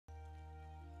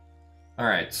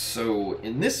Alright, so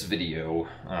in this video,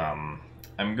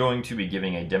 I'm going to be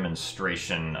giving a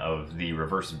demonstration of the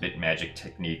Reverse BitMagic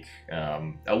technique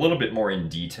a little bit more in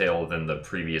detail than the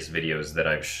previous videos that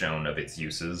I've shown of its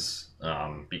uses,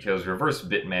 because Reverse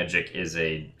BitMagic is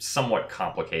a somewhat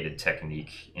complicated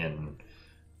technique in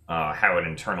how it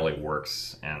internally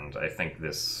works, and I think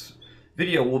this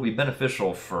video will be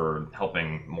beneficial for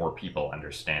helping more people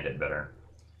understand it better.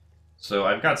 So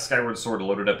I've got Skyward Sword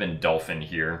loaded up in Dolphin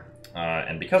here,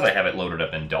 and because I have it loaded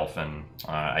up in Dolphin,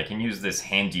 I can use this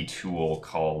handy tool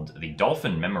called the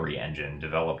Dolphin Memory Engine,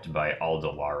 developed by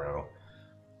Aldolaro,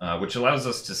 which allows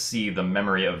us to see the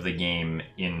memory of the game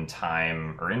in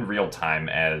time, or in real time,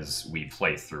 as we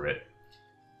play through it.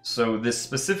 So this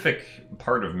specific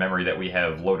part of memory that we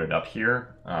have loaded up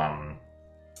here,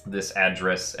 this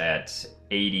address at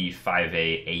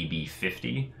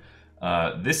 85A-AB50,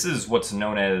 this is what's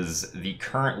known as the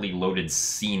currently loaded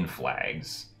scene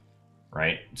flags,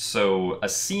 right? So a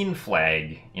scene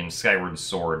flag in Skyward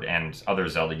Sword and other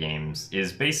Zelda games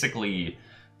is basically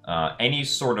any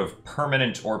sort of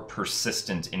permanent or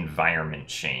persistent environment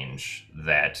change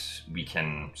that we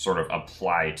can sort of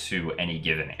apply to any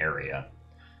given area.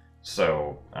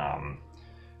 So,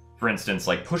 for instance,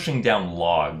 like pushing down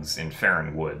logs in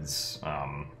Farron Woods,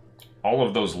 all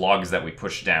of those logs that we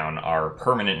push down are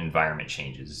permanent environment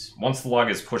changes. Once the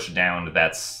log is pushed down,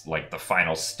 that's like the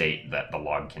final state that the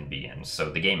log can be in,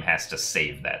 so the game has to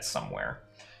save that somewhere.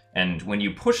 And when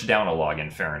you push down a log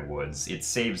in Farron Woods, it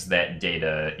saves that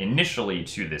data initially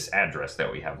to this address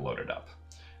that we have loaded up,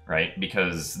 right?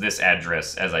 Because this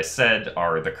address, as I said,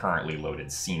 are the currently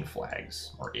loaded scene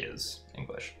flags, or is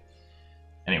English.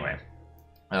 Anyway.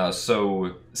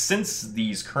 So, since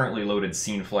these currently loaded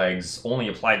scene flags only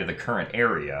apply to the current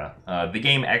area, the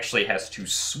game actually has to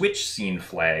switch scene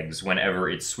flags whenever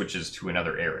it switches to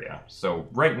another area. So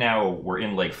right now we're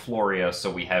in Lake Floria,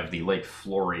 so we have the Lake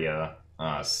Floria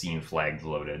scene flag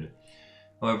loaded.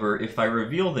 However, if I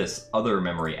reveal this other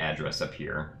memory address up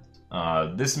here,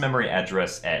 this memory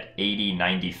address at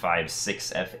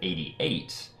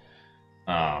 8095-6F88,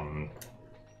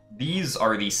 these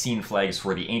are the scene flags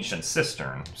for the Ancient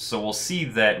Cistern, so we'll see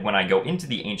that when I go into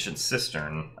the Ancient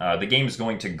Cistern, the game is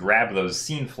going to grab those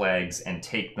scene flags and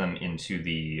take them into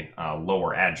the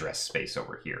lower address space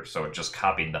over here, so it just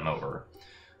copied them over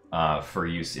for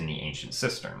use in the Ancient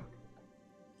Cistern.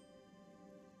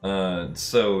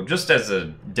 So just as a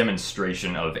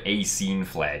demonstration of a scene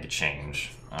flag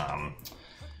change,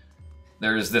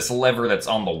 there's this lever that's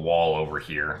on the wall over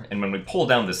here, and when we pull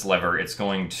down this lever, it's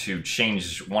going to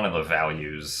change one of the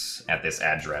values at this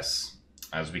address,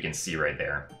 as we can see right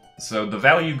there. So the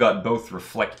value got both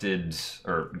reflected,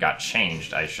 or got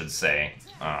changed, I should say,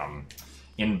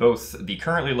 in both the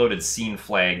currently loaded scene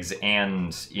flags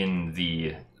and in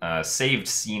the saved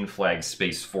scene flag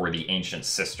space for the Ancient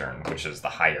Cistern, which is the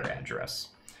higher address.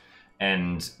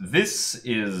 And this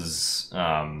is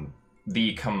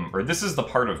this is the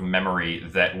part of memory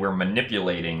that we're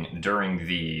manipulating during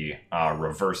the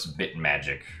Reverse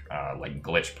BitMagic like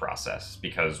glitch process,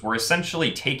 because we're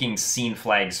essentially taking scene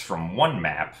flags from one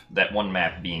map, that one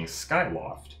map being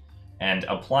Skyloft, and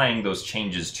applying those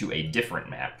changes to a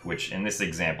different map, which in this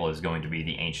example is going to be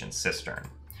the Ancient Cistern.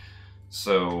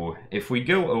 So if we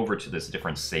go over to this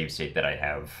different save state that I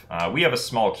have, we have a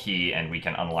small key and we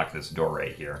can unlock this door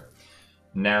right here.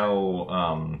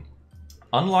 Now,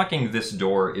 unlocking this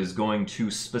door is going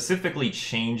to specifically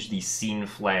change the scene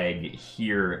flag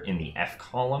here in the F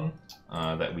column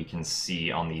that we can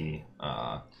see on the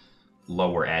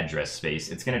lower address space.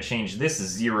 It's going to change this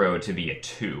 0 to be a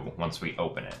 2 once we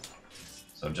open it.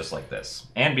 So just like this.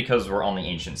 And because we're on the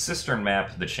Ancient Cistern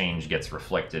map, the change gets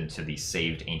reflected to the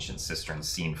saved Ancient Cistern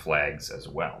scene flags as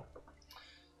well.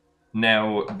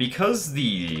 Now, because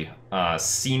the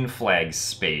scene flag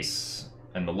space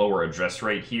and the lower address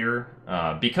right here,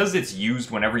 because it's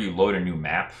used whenever you load a new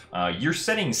map, you're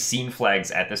setting scene flags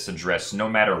at this address no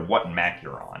matter what map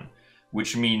you're on.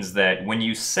 Which means that when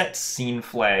you set scene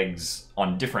flags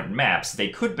on different maps, they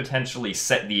could potentially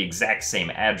set the exact same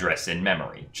address in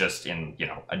memory, just in, you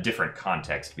know, a different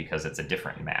context because it's a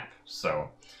different map. So,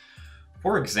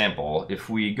 for example, if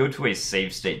we go to a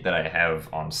save state that I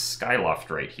have on Skyloft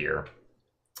right here,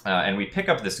 and we pick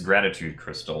up this Gratitude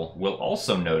Crystal, we'll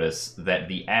also notice that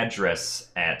the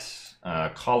address at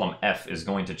column F is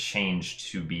going to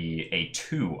change to be a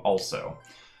 2 also,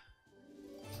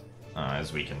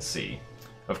 as we can see.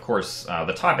 Of course,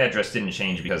 the top address didn't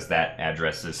change because that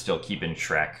address is still keeping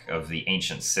track of the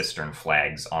Ancient Cistern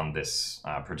flags on this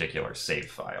particular save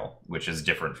file, which is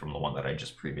different from the one that I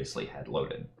just previously had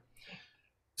loaded.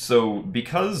 So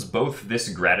because both this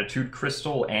Gratitude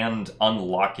Crystal and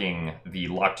unlocking the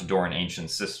locked door in Ancient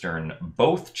Cistern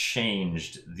both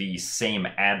changed the same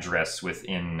address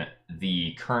within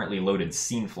the currently loaded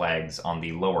scene flags on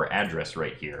the lower address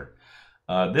right here,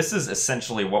 this is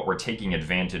essentially what we're taking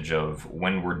advantage of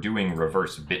when we're doing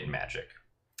Reverse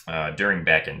BitMagic during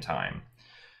Back in Time.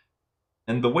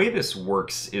 And the way this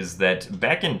works is that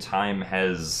Back in Time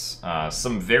has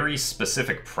some very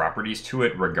specific properties to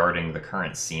it regarding the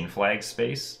current scene flag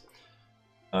space.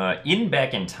 In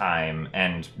Back in Time,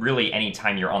 and really any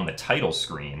time you're on the title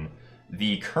screen,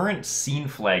 the current scene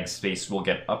flag space will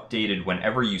get updated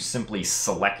whenever you simply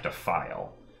select a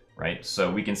file, right?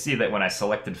 So we can see that when I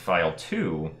selected file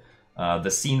 2,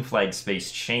 the scene flag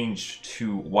space changed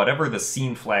to whatever the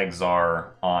scene flags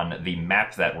are on the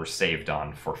map that were saved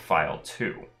on for file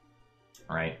 2,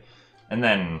 right? And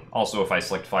then also if I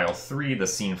select file 3, the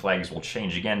scene flags will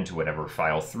change again to whatever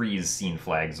file 3's scene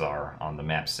flags are on the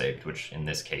map saved, which in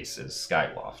this case is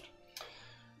Skyloft.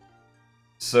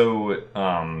 So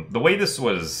the way this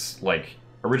was like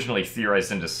originally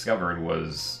theorized and discovered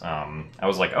was, I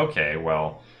was like, okay,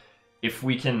 well, if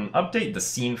we can update the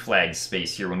scene flag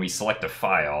space here when we select a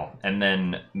file, and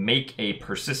then make a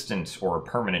persistent or a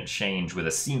permanent change with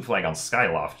a scene flag on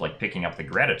Skyloft, like picking up the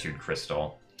Gratitude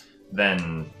Crystal,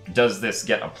 then does this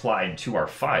get applied to our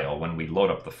file when we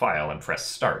load up the file and press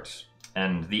Start?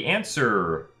 And the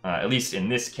answer, at least in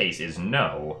this case, is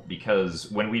no,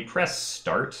 because when we press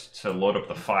Start to load up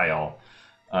the file,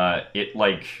 I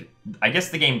guess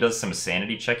the game does some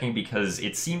sanity checking because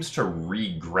it seems to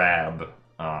re-grab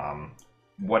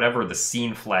whatever the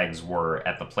scene flags were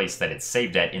at the place that it's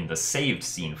saved at in the saved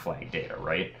scene flag data,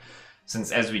 right?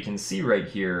 Since as we can see right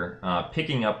here,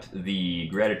 picking up the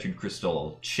Gratitude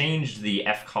Crystal changed the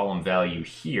F column value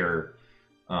here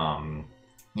in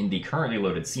the currently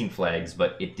loaded scene flags,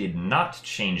 but it did not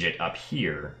change it up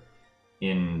here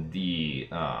in the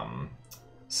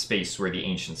space where the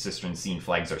Ancient Cistern scene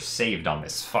flags are saved on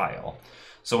this file.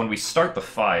 So when we start the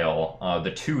file,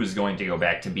 the 2 is going to go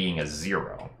back to being a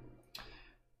 0.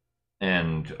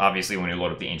 And obviously when we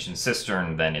load up the Ancient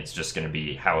Cistern, then it's just going to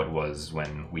be how it was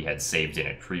when we had saved in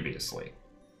it previously.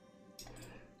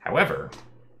 However,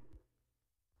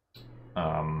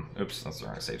 oops, that's the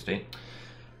wrong save state.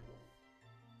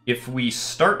 If we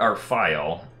start our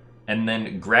file and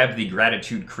then grab the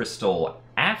Gratitude Crystal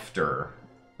after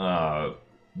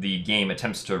the game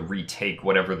attempts to retake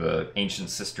whatever the Ancient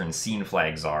Cistern scene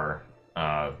flags are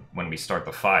when we start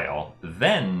the file,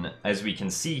 then, as we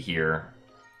can see here,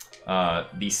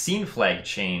 the scene flag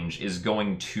change is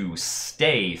going to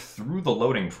stay through the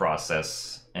loading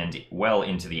process and well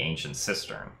into the Ancient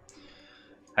Cistern.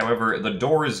 However, the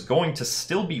door is going to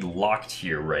still be locked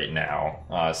here right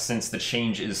now, since the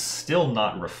change is still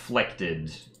not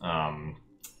reflected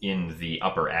in the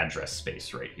upper address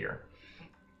space right here.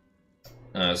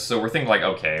 So we're thinking like,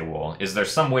 okay, well, is there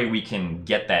some way we can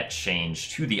get that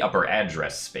change to the upper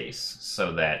address space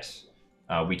so that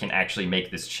we can actually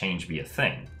make this change be a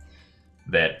thing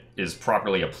that is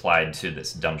properly applied to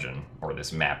this dungeon, or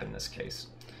this map in this case?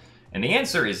 And the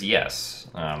answer is yes.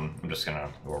 I'm just gonna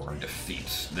go over and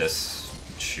defeat this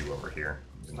chew over here.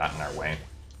 He's not in our way.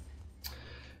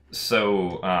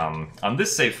 So on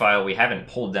this save file, we haven't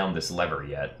pulled down this lever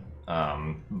yet.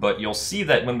 But you'll see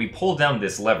that when we pull down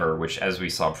this lever, which as we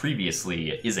saw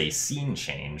previously is a scene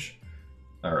change,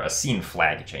 or a scene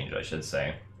flag change, I should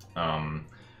say,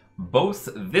 both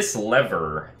this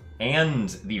lever and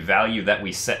the value that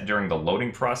we set during the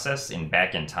loading process in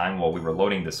Back in Time while we were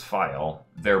loading this file,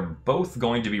 they're both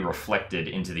going to be reflected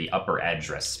into the upper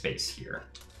address space here,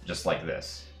 just like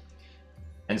this.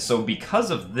 And so because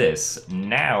of this,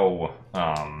 now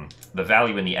the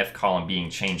value in the F column being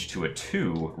changed to a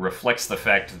 2 reflects the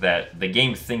fact that the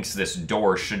game thinks this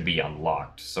door should be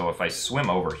unlocked. So if I swim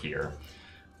over here,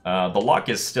 the lock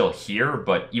is still here,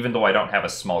 but even though I don't have a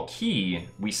small key,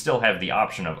 we still have the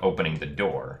option of opening the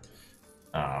door.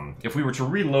 If we were to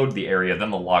reload the area, then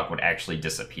the lock would actually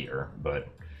disappear, but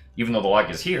even though the lock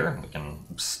is here, we can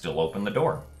still open the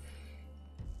door.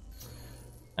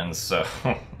 And so,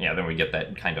 yeah, then we get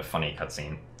that kind of funny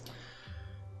cutscene.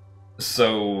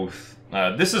 So,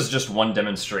 this is just one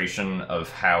demonstration of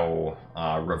how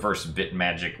Reverse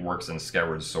BitMagic works in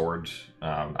Skyward Sword.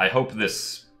 I hope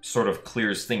this sort of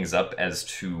clears things up as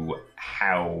to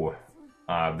how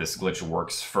this glitch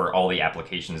works for all the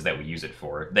applications that we use it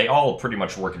for. They all pretty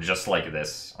much work just like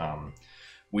this.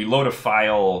 We load a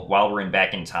file while we're in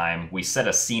Back in Time, we set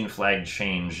a scene flag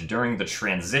change during the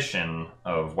transition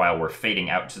of while we're fading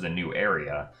out to the new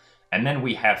area, and then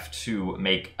we have to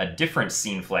make a different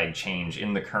scene flag change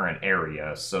in the current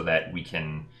area so that we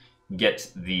can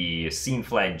get the scene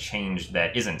flag change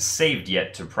that isn't saved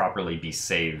yet to properly be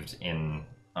saved in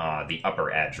the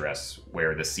upper address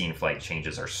where the scene flag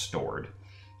changes are stored.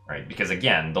 Right? Because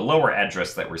again, the lower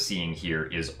address that we're seeing here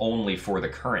is only for the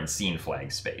current scene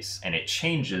flag space, and it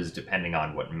changes depending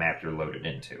on what map you're loaded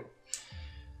into.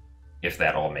 If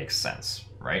that all makes sense,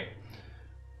 right?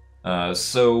 In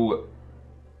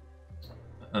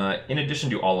addition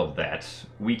to all of that,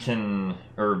 we can,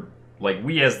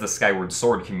 we as the Skyward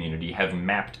Sword community have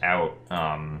mapped out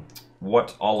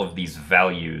what all of these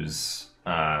values,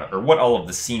 or what all of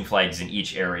the scene flags in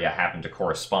each area happen to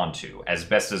correspond to, as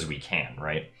best as we can,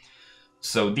 right?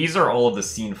 So these are all of the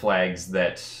scene flags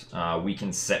that we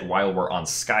can set while we're on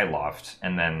Skyloft,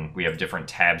 and then we have different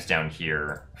tabs down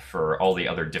here for all the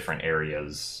other different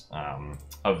areas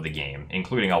of the game,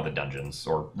 including all the dungeons,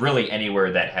 or really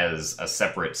anywhere that has a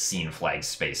separate scene flag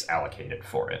space allocated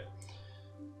for it.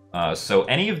 So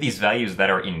any of these values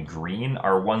that are in green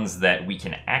are ones that we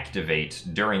can activate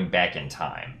during Back in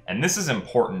Time. And this is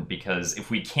important because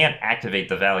if we can't activate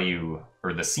the value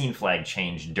or the scene flag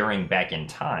change during Back in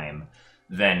Time,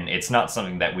 then it's not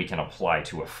something that we can apply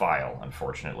to a file,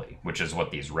 unfortunately, which is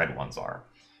what these red ones are.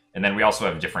 And then we also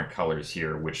have different colors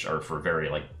here, which are for very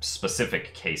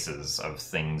specific cases of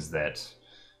things that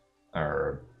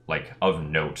are of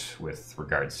note with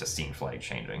regards to scene flag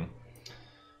changing.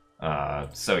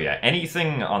 So yeah,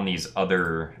 anything on these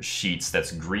other sheets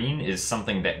that's green is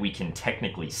something that we can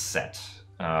technically set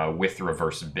with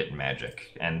Reverse BitMagic.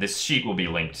 And this sheet will be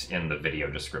linked in the video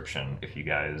description if you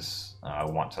guys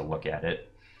want to look at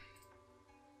it.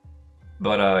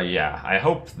 But yeah, I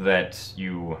hope that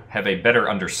you have a better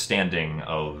understanding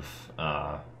of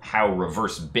how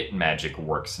Reverse BitMagic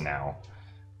works now.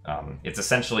 It's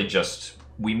essentially just,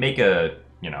 we make a,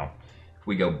 if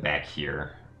we go back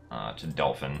here to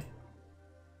Dolphin,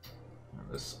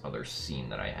 this other scene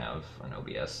that I have on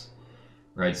OBS.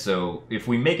 Right, so if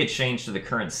we make a change to the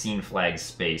current scene flag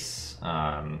space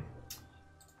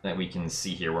that we can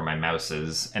see here where my mouse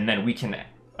is, and then we can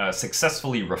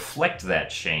successfully reflect that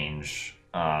change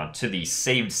to the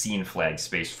saved scene flag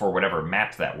space for whatever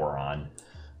map that we're on,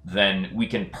 then we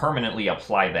can permanently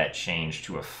apply that change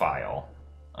to a file,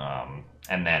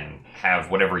 and then have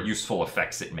whatever useful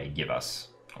effects it may give us,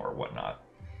 or whatnot.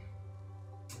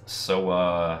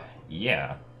 So,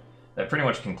 yeah. That pretty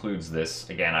much concludes this.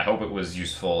 Again, I hope it was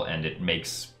useful and it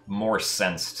makes more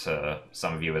sense to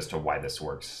some of you as to why this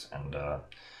works. And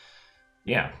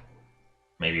yeah,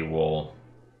 maybe we'll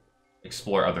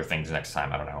explore other things next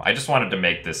time. I don't know. I just wanted to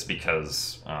make this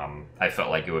because I felt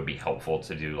like it would be helpful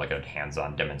to do a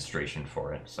hands-on demonstration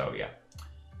for it. So yeah.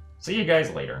 See you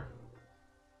guys later.